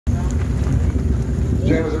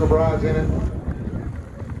Jameson McBride's in it.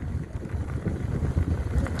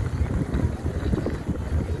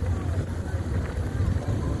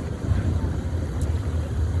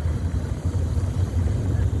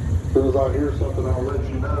 As soon as I hear something, I'll let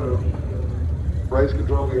you know. Race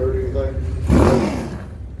control, you heard anything?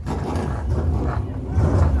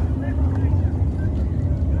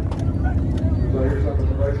 As I hear something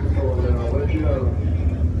from race control, then I'll let you know.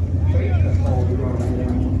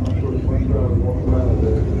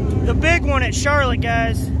 The big one at Charlotte,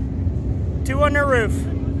 guys. 2 on their roof.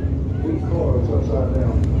 These cars upside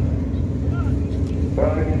down.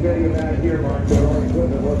 Well, I can tell you that here, Mark, the our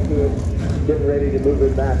equipment looks good, getting ready to move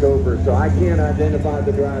it back over. So I can't identify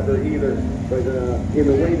the driver either. But in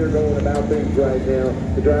the way they're going about things right now,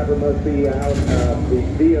 the driver must be out of the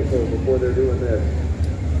vehicle before they're doing this.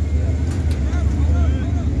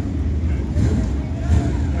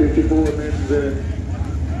 54 men's in it.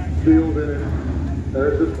 Field in it.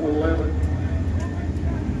 There's the 11.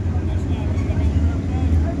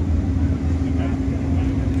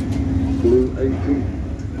 Blue 18.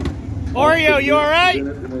 Oreo, you alright? In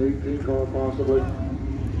the 18 car possibly.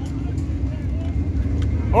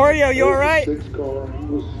 Oreo, you alright? 6 car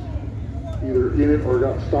was either in it or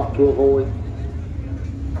got stopped to avoid.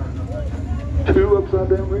 2 upside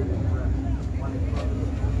down, Rick.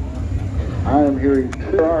 I am hearing 2.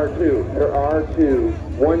 There are 2. There are 2.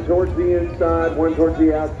 One towards the inside, one towards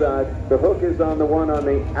the outside. The hook is on the one on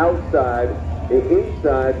the outside. The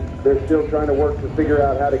inside, they're still trying to work to figure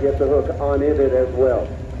out how to get the hook on it as well.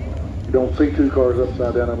 You don't see 2 cars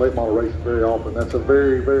upside down in late model racing very often. That's a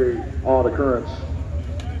very, very odd occurrence.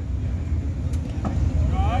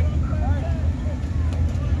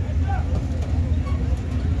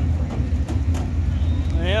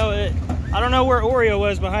 I don't know where Oreo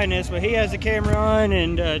was behind this, but he has the camera on,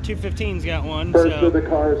 and 215's got one. First So of the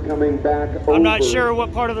cars coming back over. I'm not sure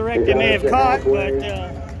what part of the wreck they may have caught, but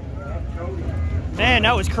man,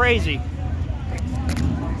 that was crazy.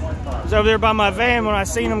 I was over there by my van when I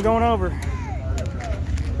seen them going over.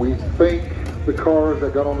 We think the cars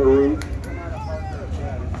that got on the roof,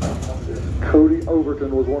 Cody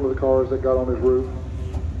Overton was one of the cars that got on his roof,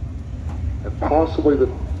 and possibly the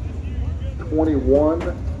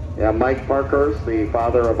 21. Yeah, Mike Parkhurst, the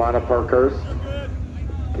father of Anna Parkhurst,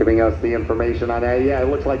 giving us the information on that. Yeah, it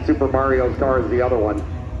looks like Super Mario's car is the other one.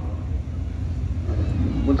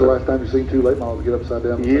 When's the last time you've seen 2 late models get upside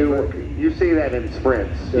down? You see that in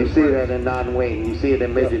sprints. You see that in non-weight. You see it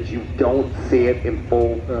in midgets. You don't see it in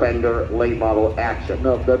full fender late model action.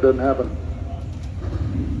 No, that doesn't happen.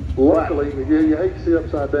 Luckily, you hate to see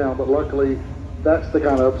upside down, but luckily that's the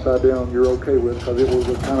kind of upside down you're okay with, because it was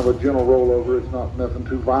a kind of a gentle rollover. It's not nothing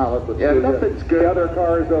too violent, but yeah, nothing's good. The other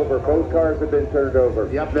car is over. Both cars have been turned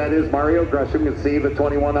over. Yep, that is Mario Gresham. You can see the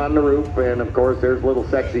 21 on the roof, and of course there's Little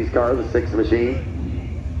Sexy's car, the 6 machine.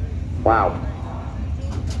 Wow.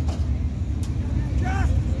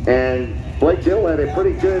 And Blake Dill had a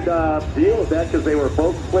pretty good deal with that, because they were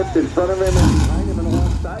both flipped in front of him and behind him and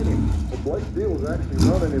alongside him. Well, Blake Dill was actually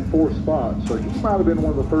running in 4th spot, so he might have been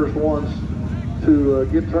one of the first ones to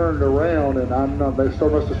get turned around, and they must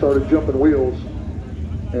have started jumping wheels,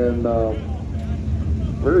 and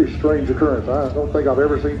very strange occurrence. I don't think I've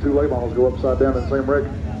ever seen 2 late models go upside down in the same wreck,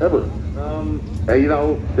 ever. You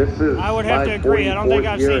know, this is I would have to agree. I don't think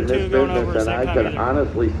I've seen 2 going over the same time. And I can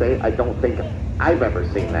honestly say I don't think I've ever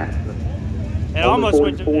seen that. It almost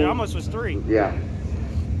was 3. Yeah.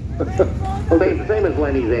 Well, same as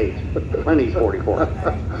Lenny's age. Lenny's 44.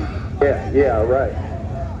 Yeah, right.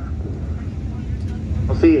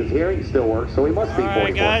 Well, see, his hearing still works, so he must be 44. All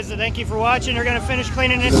right, guys, so thank you for watching. They're going to finish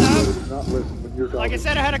cleaning this up. Like I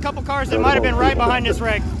said, I had a couple cars that might have been right behind this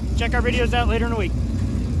wreck. Check our videos out later in the week.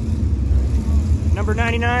 Number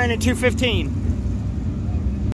 99 and 215.